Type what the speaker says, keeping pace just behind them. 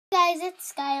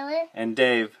it's Skylar. And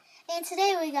Dave. And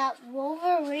today we got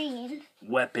Wolverine.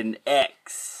 Weapon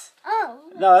X. Oh.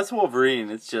 No, that's Wolverine.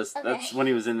 It's just, Okay. that's when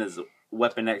he was in his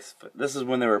Weapon X. This is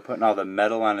when they were putting all the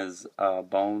metal on his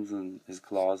bones and his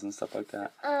claws and stuff like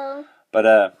that. Oh.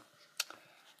 But,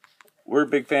 we're a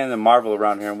big fan of Marvel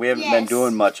around here, and we haven't been Yes.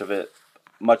 doing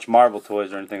much Marvel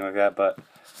toys or anything like that, but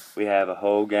we have a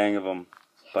whole gang of them.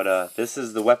 But, this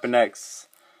is the Weapon X.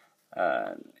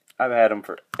 I've had him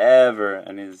forever,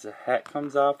 and his hat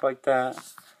comes off like that.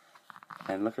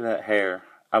 And look at that hair.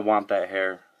 I want that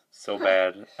hair so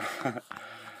bad.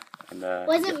 And,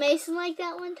 Wasn't Mason like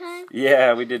that one time?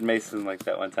 yeah, we did Mason like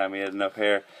that one time. He had enough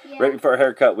hair. Yeah. Right before our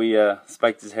haircut, we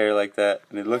spiked his hair like that,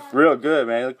 and it looked real good,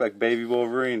 man. He looked like baby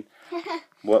Wolverine.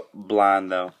 What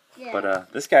blonde though? Yeah.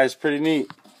 But this guy's pretty neat.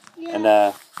 Yeah. And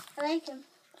I like him.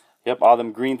 yep, all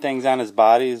them green things on his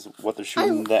body is what they're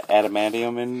shooting that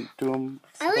adamantium into him.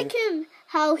 I like him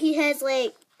how he has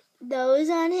like those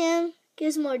on him.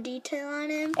 Gives more detail on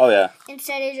him. Oh yeah.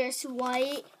 Instead of just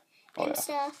white and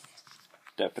stuff.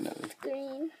 Definitely.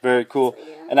 Green. Very cool. So,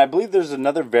 yeah. And I believe there's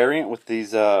another variant with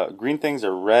these green things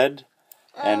are red,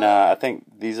 and I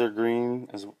think these are green.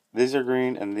 These are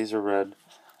green and these are red.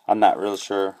 I'm not real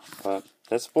sure, but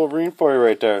that's Wolverine for you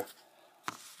right there.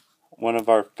 One of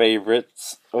our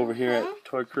favorites over here at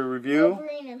Toy Crew Review.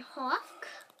 Wolverine and Hawk.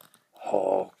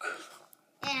 Hulk.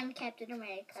 And Captain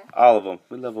America. All of them.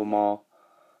 We love them all.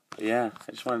 But yeah,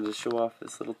 I just wanted to show off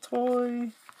this little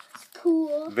toy. It's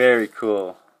cool. Very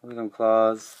cool. Look at them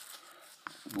claws.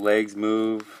 Legs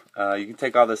move. You can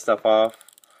take all this stuff off,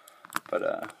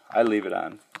 but I leave it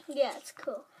on. Yeah, it's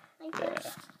cool. Like that.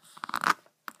 Yeah.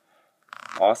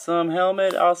 Awesome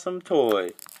helmet, awesome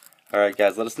toy. Alright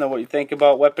guys, let us know what you think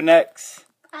about Weapon X.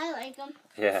 I like them.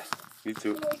 Yeah, me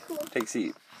too. Really cool. Take a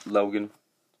seat, Logan.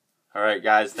 Alright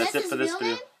guys, that's That's it for his this real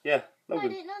video. name? Yeah, Oh, I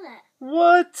Logan. didn't know that.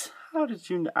 What? How did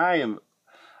you know? I am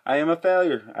a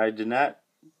failure. I did not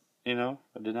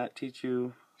teach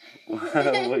you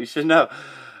what you should know.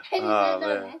 I did not know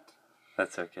that.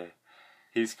 That's okay.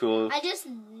 He's cool. I just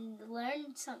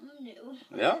learned something new.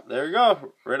 Yep, there you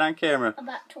go. Right on camera.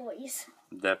 About toys.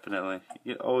 Definitely.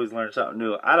 You can always learn something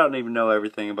new. I don't even know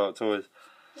everything about toys.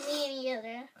 Me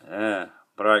neither. Yeah.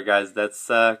 But alright guys, that's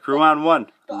Crew on 1.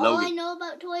 But all Logan. I know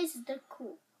about toys is they're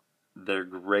cool. They're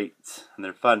great. And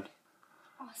they're fun.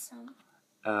 Awesome.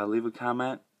 Leave a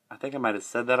comment. I think I might have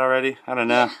said that already. I don't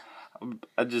know.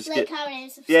 I just Like, comment,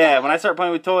 and subscribe. Yeah, when I start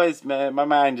playing with toys, man, my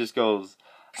mind just goes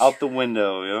out the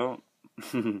window, you know?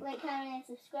 Like, comment, and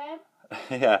subscribe.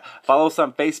 Yeah. Follow us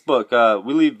on Facebook.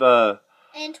 We leave...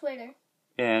 And Twitter.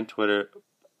 Yeah, and Twitter.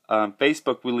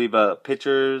 Facebook, we leave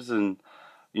pictures and,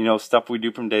 stuff we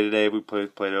do from day to day. We play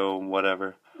with Play-Doh and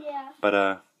whatever. Yeah.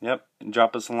 But, yep.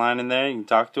 Drop us a line in there. You can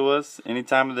talk to us any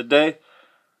time of the day.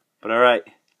 But, alright.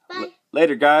 Bye.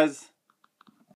 Later, guys.